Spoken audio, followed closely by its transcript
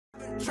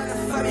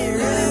Tryna fuck me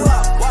really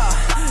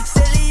well,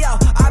 silly yo,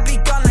 I be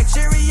gone like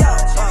Cheerio.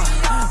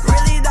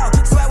 Really though,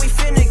 swear we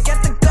finna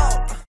get the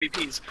gold.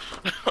 VPs.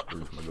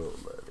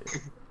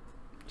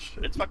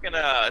 It's fucking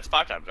it's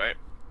 5 times, right?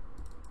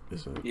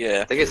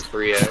 Yeah, I think it's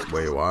 3x.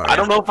 Wait, why? I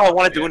don't know if I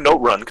want to do a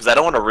note run because I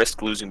don't want to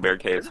risk losing Bear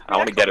Cave. I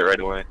want to get it right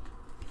away.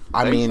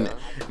 I mean,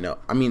 no.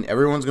 I mean,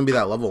 everyone's gonna be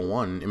that level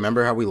 1.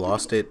 Remember how we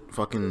lost it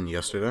fucking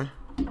yesterday?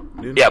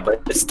 Dude? Yeah,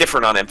 but it's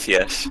different on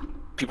MTS.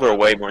 People are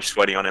way more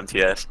sweaty on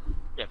MTS.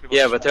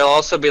 Yeah, but there'll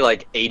also be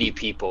like 80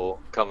 people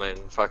coming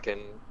fucking...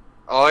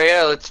 Oh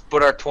yeah, let's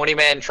put our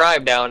 20-man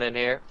tribe down in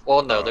here.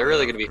 Well, no, they're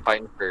really gonna be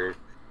fighting for...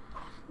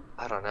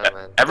 I don't know,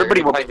 man.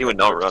 Everybody will be doing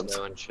no runs.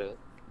 And shit.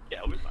 Yeah,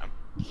 we'll be fine.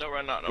 No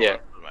run, not no Yeah. run,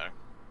 doesn't matter.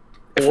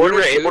 If we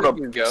were able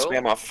to go,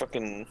 spam off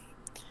fucking...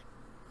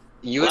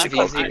 you and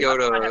VZ go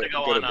to Bear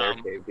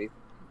on, Cave, dude.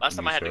 Last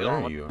time I had to go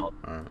on what's it called?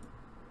 Alright.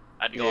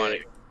 I had to go on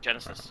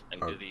Genesis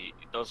and do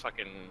those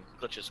fucking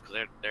glitches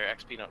because they're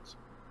XP notes.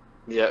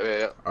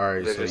 Yeah.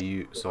 Alright, They're so just-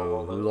 who's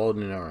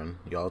holding it run?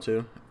 Y'all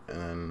two? And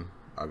then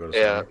I'll go to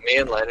Yeah, Sunny. me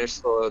and Leonard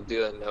still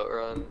do a note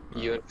run.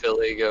 You and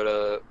Philly go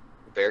to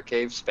Bear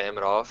Cave, spam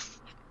it off,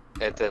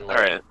 and then like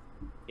Alright.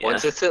 Yeah.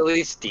 once it's at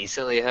least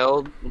decently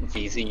held,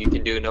 VZ, you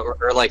can do a note run,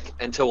 or like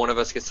until one of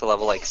us gets to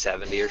level like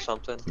 70 or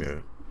something. Yeah.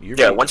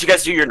 Yeah, once you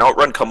guys do your note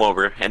run, come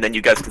over, and then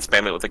you guys can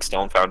spam it with like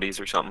stone foundies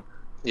or something.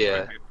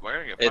 Yeah, We're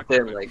gonna get and fucked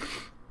then with like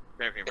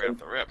Bear Cave right off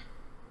the rip.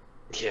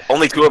 yeah.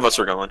 Only 2 of us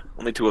are going.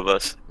 Only 2 of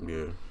us.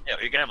 Yeah. Yeah,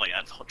 you're gonna have like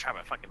a whole tribe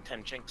of fucking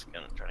 10 chinks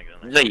trying to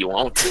get in No, there. you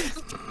won't.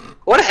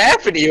 What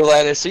happened to you,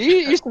 Leonard? So you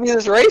used to be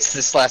this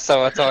racist last time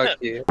I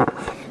talked to you.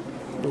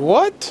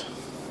 What?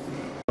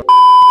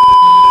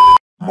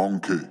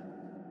 Monkey.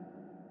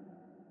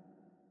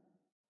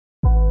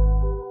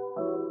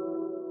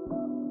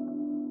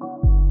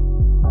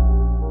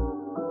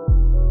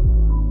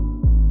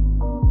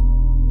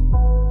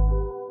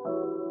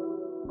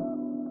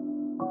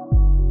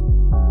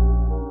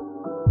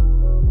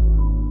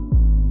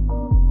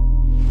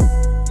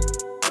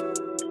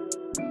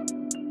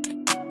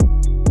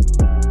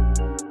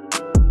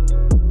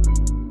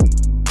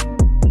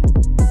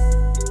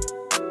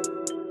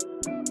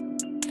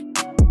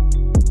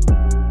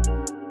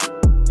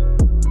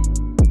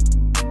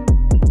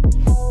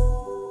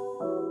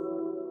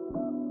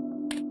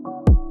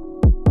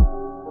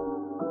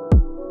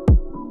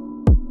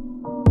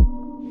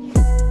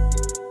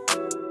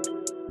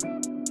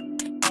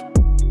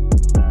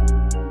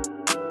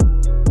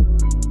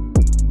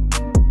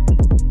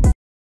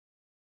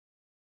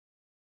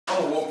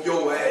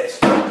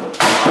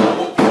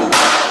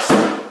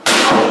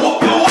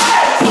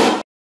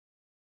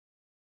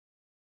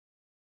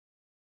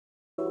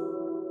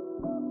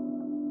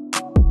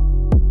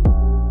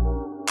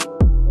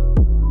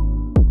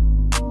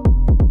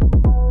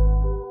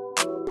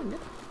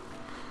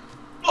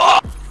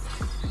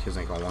 Kids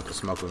ain't gonna want to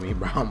smoke with me,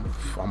 bro. I'm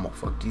gonna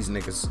fuck these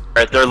niggas.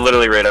 Alright, they're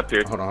literally right up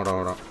here. Hold on.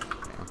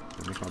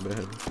 Damn, make my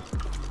bed.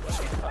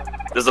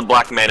 There's a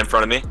black man in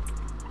front of me.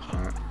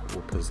 Alright,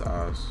 whoop his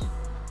ass.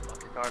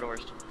 Fuck your car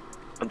doors.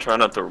 I'm trying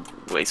not to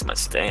waste my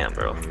stand,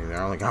 bro. I mean,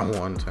 I only got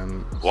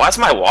 110. Why is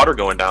my water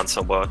going down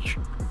so much?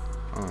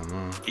 I don't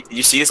know.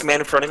 You see this man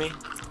in front of me?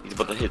 He's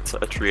about to hit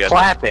a tree.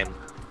 Clap him,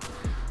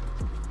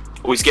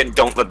 Oh, he's getting.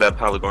 Don't let that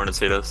Pelagornis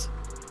hit us.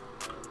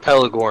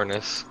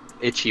 Pelagornis,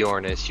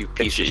 Itchiornis, you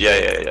piece of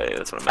shit. Yeah.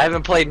 That's what I I meant.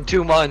 haven't played in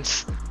 2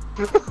 months.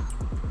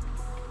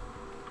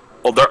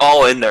 Well, they're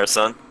all in there,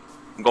 son.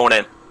 I'm going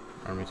in.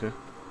 Army 2.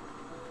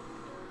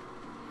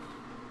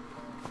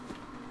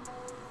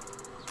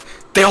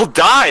 They all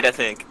died, I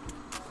think.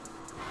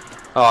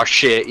 Oh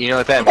shit, you know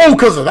what that means? Oh,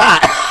 cause of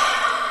that!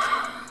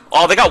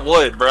 Oh, they got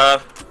wood,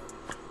 bruh.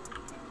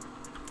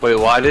 Wait,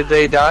 why did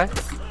they die?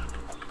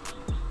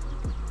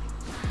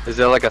 Is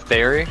there like a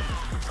theory?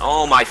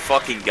 Oh my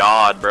fucking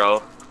god,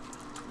 bro.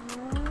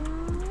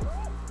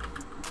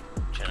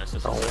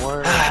 Genesis. Don't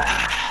worry.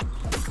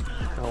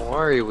 Don't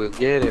worry, we'll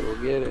get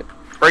it.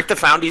 Break the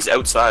foundies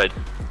outside.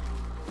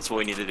 That's what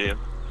we need to do.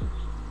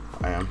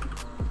 I am.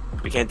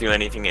 We can't do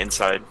anything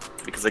inside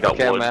because they got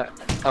Okay, wood.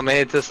 I'm gonna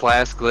hit this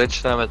last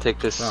glitch, then I'm gonna take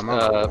this, No, I'm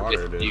out of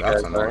water, dude. you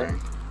That's guys are.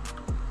 annoying.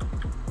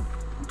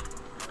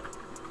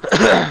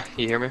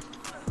 You hear me?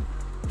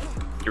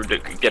 You're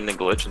getting a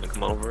glitch and then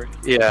come over.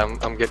 Yeah,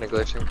 I'm getting a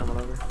glitch and coming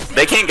over.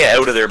 They can't get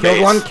out of their base.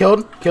 Killed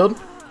one, killed.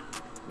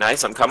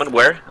 Nice, I'm coming.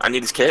 Where? I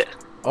need his kit.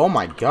 Oh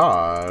my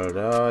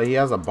god, he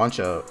has a bunch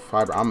of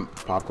fiber. I'm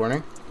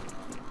popcorning.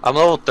 I'm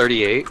level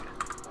 38.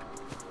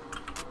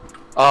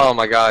 Oh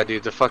my god,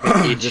 dude, the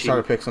fucking Just try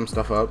to pick some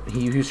stuff up.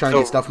 He was trying to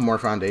get stuff from more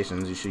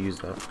foundations. You should use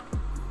that.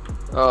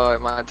 Oh,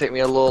 it might take me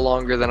a little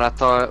longer than I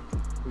thought,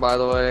 by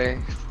the way.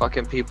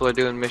 Fucking people are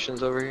doing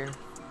missions over here.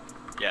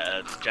 Yeah,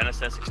 it's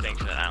Genesis,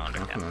 Extinction, and Islander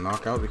I'm Camp. gonna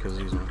knock out because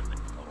he's.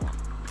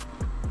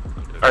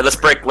 Alright,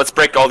 let's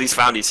break all these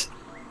foundies.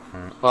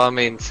 Well, I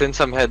mean,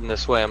 since I'm heading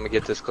this way, I'm gonna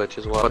get this glitch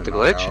as well. What, the Knock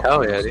glitch? out.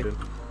 Hell yeah, dude. Good.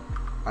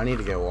 I need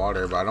to get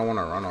water, but I don't want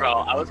to run Bro,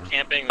 all I was over.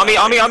 camping. On me.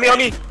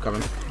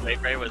 Coming.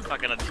 Late Ray was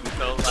fucking a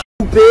two-toe.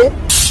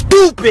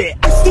 Stupid.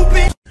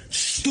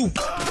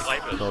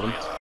 Wipe it. Told him.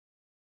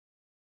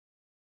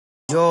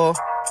 Yo,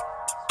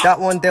 that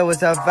one there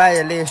was a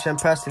violation.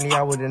 Personally,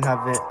 I wouldn't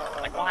have it.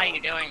 Like, why are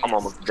you doing this? I'm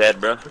almost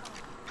dead, bro.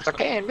 It's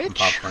okay, bitch.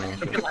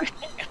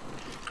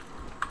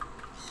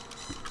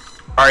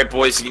 Alright,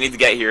 boys, you need to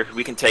get here.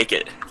 We can take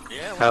it.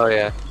 Yeah, well, Hell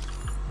yeah.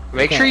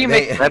 Make sure you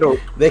They- make metal.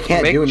 They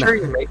can't Make do sure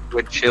you nothing. make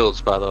with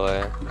shields, by the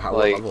way. How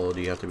Like, level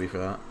do you have to be for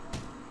that?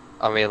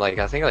 I mean, like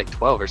I think like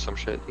 12 or some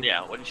shit.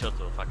 yeah, wooden shield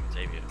will fucking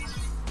save you.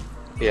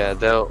 Yeah,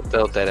 they'll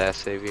dead ass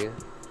save you.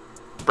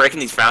 Breaking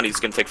these foundies is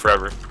gonna take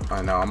forever.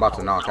 I know, I'm about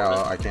to knock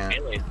out. I can't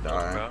Melee's dope,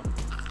 die. bro.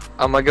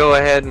 I'm gonna go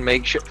ahead and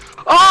make sure.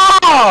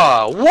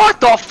 Oh, what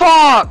the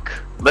fuck?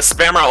 Let's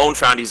spam our own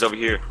foundies over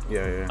here.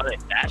 Yeah, yeah. Are they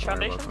dash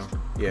Sorry about foundations?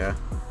 that. Yeah.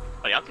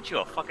 Oh, yeah, I'll get you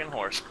a fucking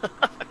horse.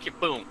 Okay,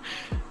 boom.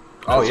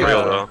 Oh, That's yeah.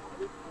 real, though.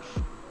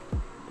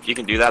 If you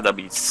can do that, that'd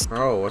be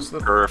Bro, what's the...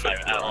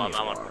 perfect. I'm on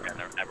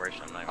fucking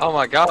aberration. Oh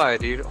my god,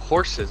 dude,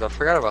 horses! I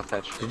forgot about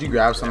that shit. Did you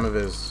grab some of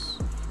his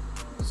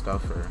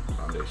stuff or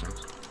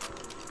foundations?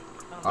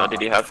 Oh,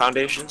 did he have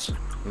foundations?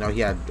 No,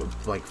 he had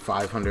like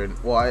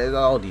 500. Well, it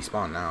all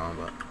despawned now,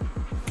 but...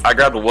 I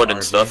grabbed the wood and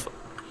RG. stuff.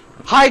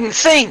 Hide and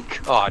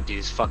think! Oh, dude,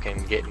 he's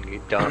fucking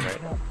getting done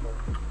right now.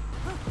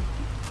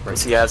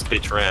 He has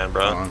bitch ran, Hold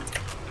bro. on.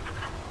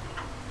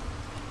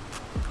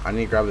 I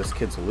need to grab this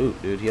kid's loot,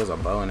 dude. He has a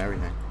bow and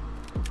everything.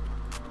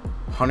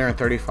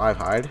 135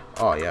 hide?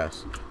 Oh,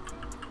 yes.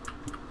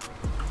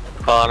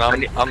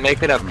 I'm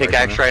making a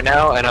pickaxe right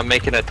now, and I'm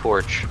making a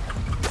torch.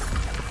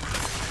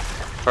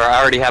 Or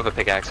I already have a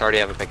pickaxe.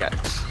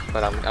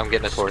 But I'm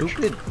getting a torch.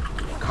 Stupid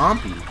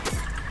compy.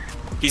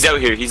 He's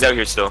out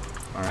here still.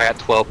 I got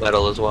 12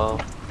 metal as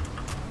well.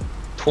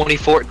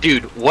 24,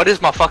 dude. What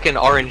is my fucking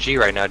RNG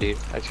right now, dude?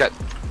 I just got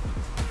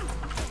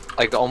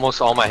like almost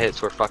all my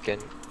hits were fucking.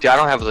 Dude, I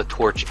don't have the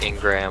torch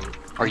engram.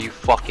 Are you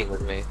fucking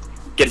with me?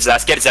 Get his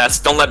ass, get his ass.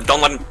 Don't let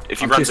him, if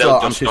he I'm too runs slow. out,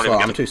 I'm don't too even slow.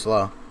 get I'm him. too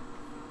slow.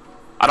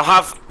 I don't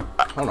have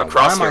Hold a on. Why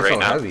crosshair am I right so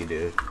now. heavy,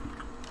 dude?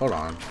 Hold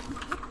on.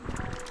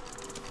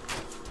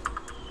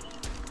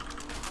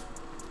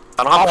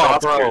 I don't have a Oh,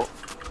 crosshair. bro.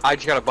 I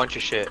just got a bunch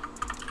of shit.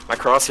 My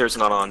crosshair's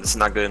not on. This is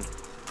not good.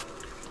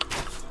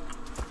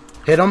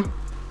 Hit him.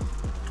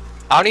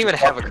 I don't even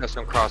have a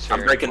custom crosshair.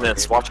 I'm breaking anymore,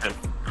 this. dude. Watch him.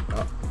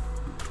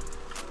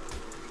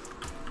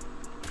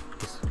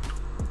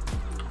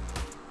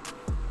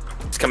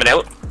 He's coming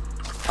out.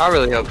 I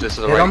really hope this is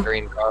the Hit right him.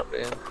 green drop,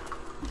 man.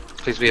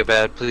 Please be a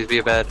bad. Please be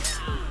a bad.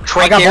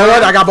 I got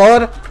bullet. I got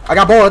bullet. I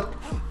got bullet.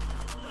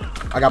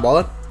 I got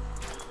bullet.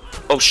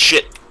 Oh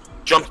shit!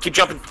 Jump! Keep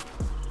jumping.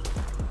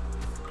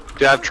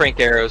 Dude, I have trank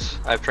arrows.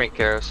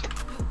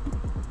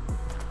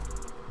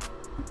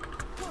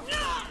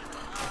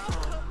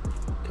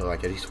 Kill that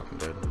kid. He's fucking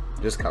dead.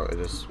 Just cover.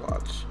 Just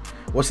watch.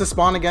 What's the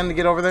spawn again to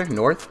get over there?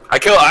 North? I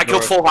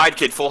killed full hide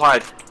kid. Full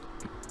hide.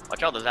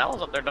 Watch out, there's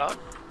owls up there, dog.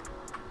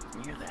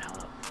 Near the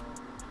owl.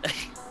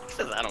 He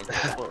says I don't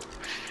care.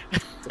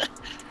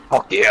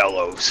 Fuck the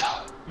yellows.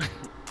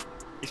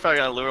 He's probably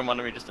gonna lure him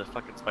under me just to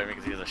fucking spite me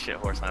because he has a shit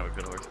horse and I have a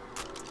good horse.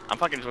 I'm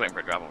fucking just waiting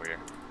for a drop over here.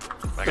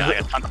 I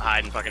got tons of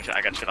hide and fucking shit.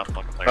 I got shit off the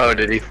fucking player. Oh,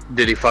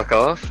 did he fuck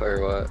off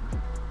or what?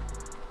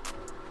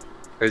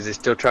 Or is he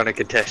still trying to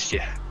contest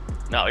you?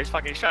 No, he's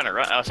trying to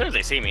run. As soon as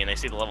they see me and they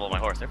see the level of my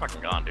horse, they're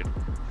fucking gone, dude.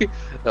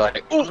 They're like,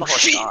 The oh horse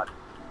shit! gone.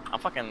 I'm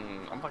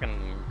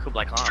fucking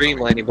Kublai Khan. Stream,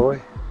 Laney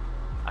boy.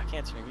 I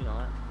can't stream, you know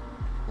that.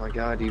 Oh my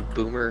god, you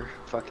boomer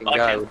fucking Oh, I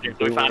guy. can't with stream.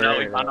 the We found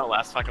boomer out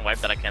last fucking wipe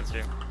that I can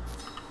stream.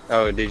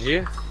 Oh, did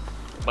you?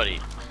 Buddy.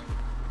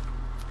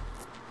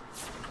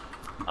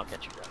 I'll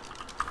catch you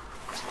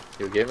guys.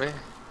 You get me?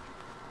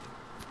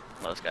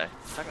 No, this guy.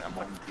 I'm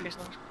fucking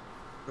facing him.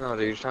 No,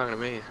 dude, you're talking to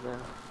me. No.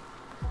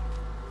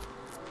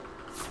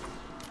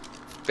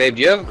 Babe,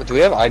 do we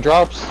have eye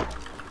drops?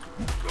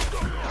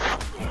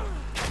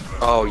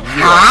 Oh, yeah.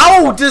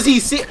 How does he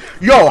see?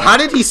 Yo, how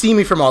did he see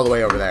me from all the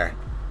way over there?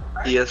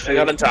 Yes, I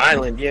got into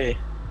island. Yay.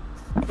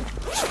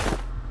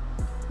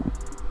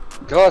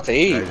 Go out to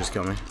eat. Hey, just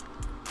kill me.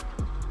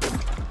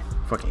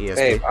 Fucking ESP.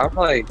 Babe, I'm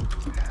like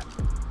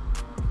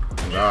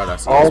God,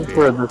 that's all ESP.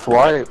 for this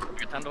wipe.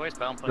 Your time to waste,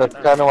 pal. I'm playing That's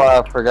with kind of why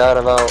I forgot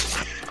about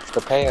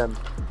the pan.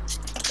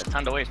 It's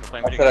time to waste. We're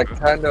playing I video said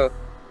games.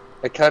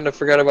 I kind of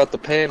forgot about the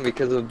pan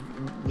because of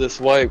this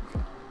wipe.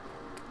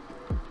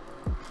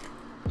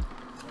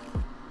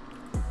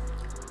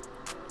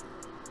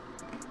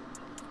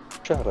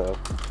 Shut up.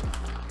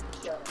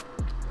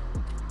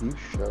 You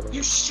shut up.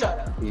 You shut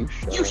up. You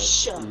shut You up.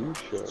 shut up. You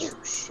shut You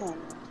up. shut up.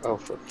 Oh,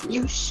 fuck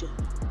you. You shut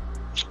up.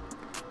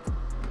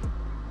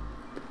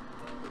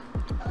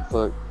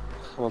 Look,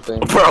 one thing.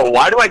 Bro,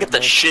 why do I get the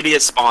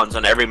shittiest spawns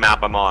on every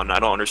map I'm on? I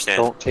don't understand.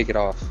 Don't take it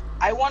off.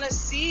 I want to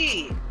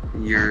see.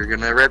 You're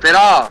gonna rip it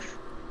off.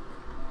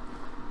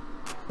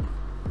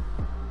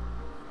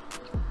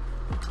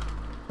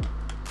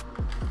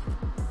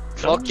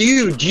 Fuck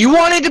you. Do you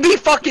want it to be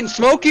fucking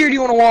smoky or do you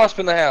want a wasp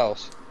in the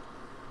house?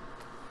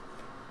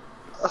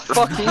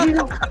 Fuck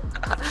you.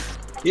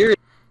 You're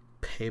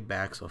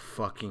Payback's a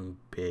fucking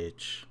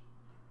bitch.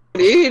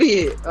 an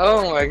idiot.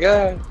 Oh my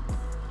god.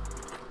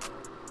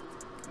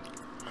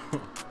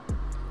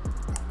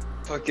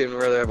 Fucking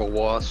rather have a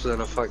wasp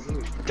than a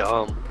fucking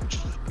dumb.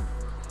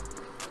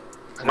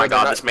 Oh my they're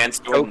god, not this man's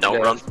doing choked no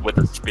yet. runs with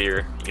a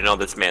spear. You know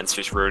this man's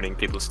just ruining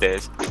people's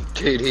days.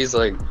 Dude, he's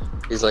like,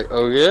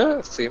 oh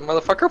yeah, see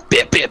motherfucker,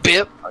 bip bip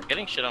bip.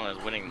 Getting shit on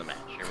is winning the match.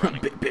 You're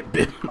running. Bip, bip,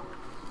 bip.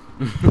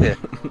 Yeah.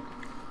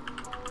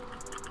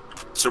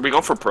 So are we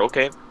going for pro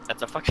cave?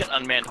 That's a fucking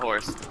unmanned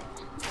horse.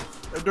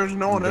 There's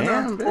no one in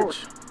Damn, there.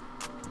 bitch.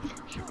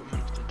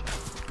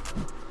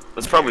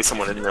 There's probably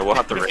someone in there. We'll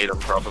have to raid them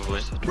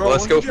probably. Bro,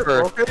 Let's when go you get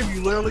for- pro cave,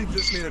 you literally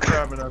just need a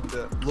crab and that's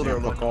it.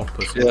 Literally. Fuck off,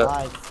 pussy. Yeah.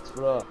 Nice,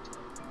 bro.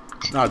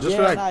 No, just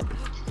Yeah, like nice.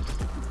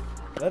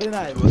 Very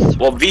nice.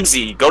 Well,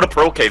 VZ, go to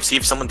pro cave. See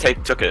if someone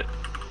took it.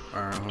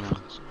 Alright, hold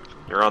on.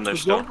 You're on there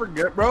Just still. don't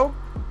forget, bro.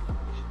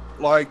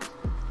 Like,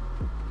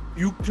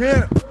 you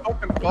can't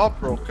fucking pop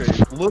pro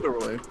cave.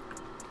 Literally.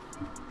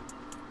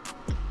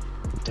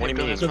 What do you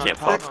mean you It's not can't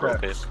pop Six pro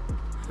X. cave?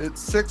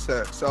 It's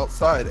 6x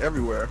outside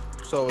everywhere.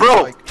 So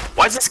Bro, it's like,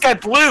 why is this guy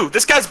blue?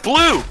 This guy's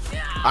blue.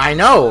 I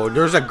know.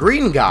 There's a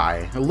green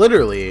guy.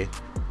 Literally.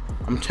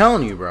 I'm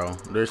telling you, bro.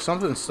 There's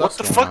something sus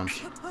What the going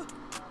fuck? on.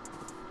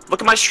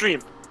 Look at my stream.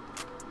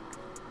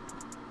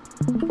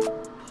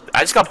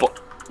 I just got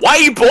Why are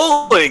you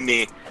bullying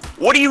me?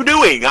 What are you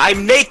doing?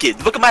 I'm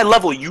naked. Look at my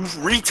level, you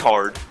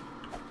retard.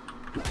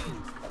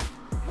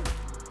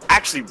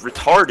 Actually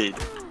retarded.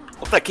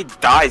 What if that kid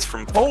dies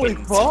from Holy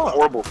fucking fuck.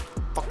 horrible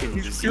fucking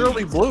he's disease?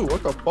 purely blue.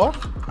 What the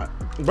fuck?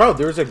 Bro,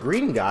 there's a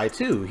green guy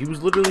too. He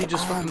was literally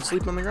just fucking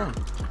sleeping on the ground.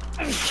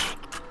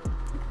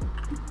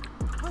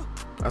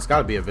 That's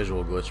gotta be a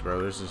visual glitch,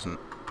 bro. There's just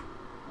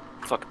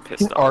Fucking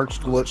pissed off. Arch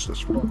glitch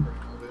this fucker.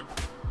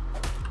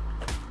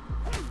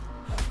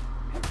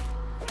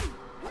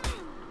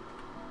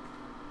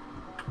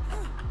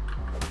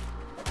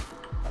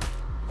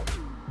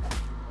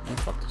 oh,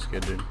 fuck this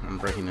kid, dude. I'm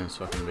breaking in his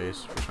fucking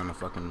base for trying to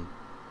fucking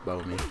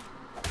bow me.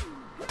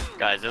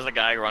 Guys, there's a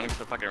guy running to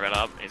the fucking red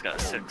up. He's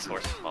got 6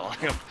 horses following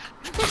him.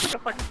 Like a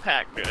fucking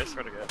pack, dude. I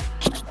swear to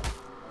God.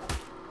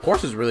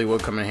 Horses really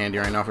would come in handy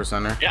right now for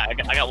center. Yeah, I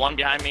got one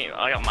behind me.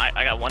 I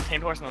got one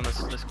tamed horse and then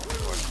this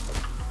horse.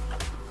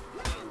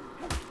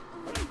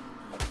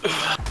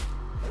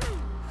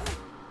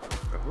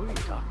 Bro, who are you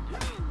talking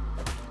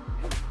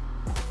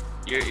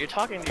to? You're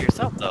talking to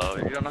yourself though.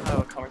 You don't know how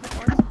a conversation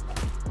works.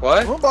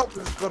 What? I'm about to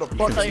just go to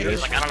fucking Tell you,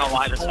 this. like, I don't know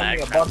why this Only mag.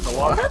 a bunch of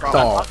lost What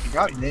problems. the-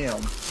 God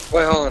damn.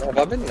 Wait, hold on. Have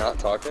I been not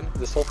talking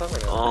this whole time or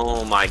no?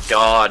 Oh my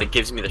god, it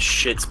gives me the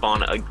shit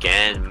spawn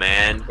again,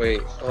 man.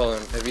 Wait, hold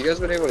on. Have you guys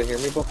been able to hear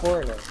me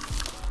before or no?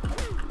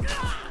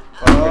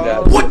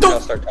 What the- I'll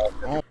start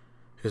talking.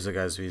 Here's the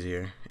guys VZ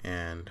here,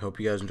 and hope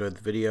you guys enjoyed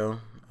the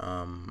video.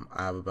 I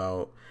have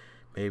about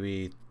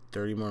maybe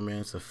 30 more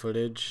minutes of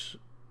footage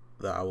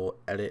that I will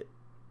edit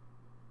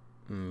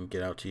and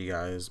get out to you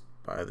guys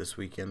by this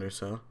weekend or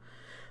so.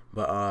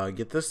 But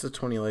get this to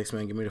 20 likes,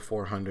 man. Give me to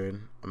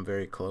 400. I'm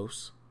very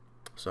close.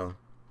 So,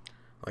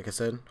 like I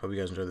said, hope you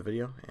guys enjoyed the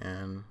video,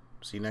 and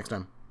see you next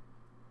time.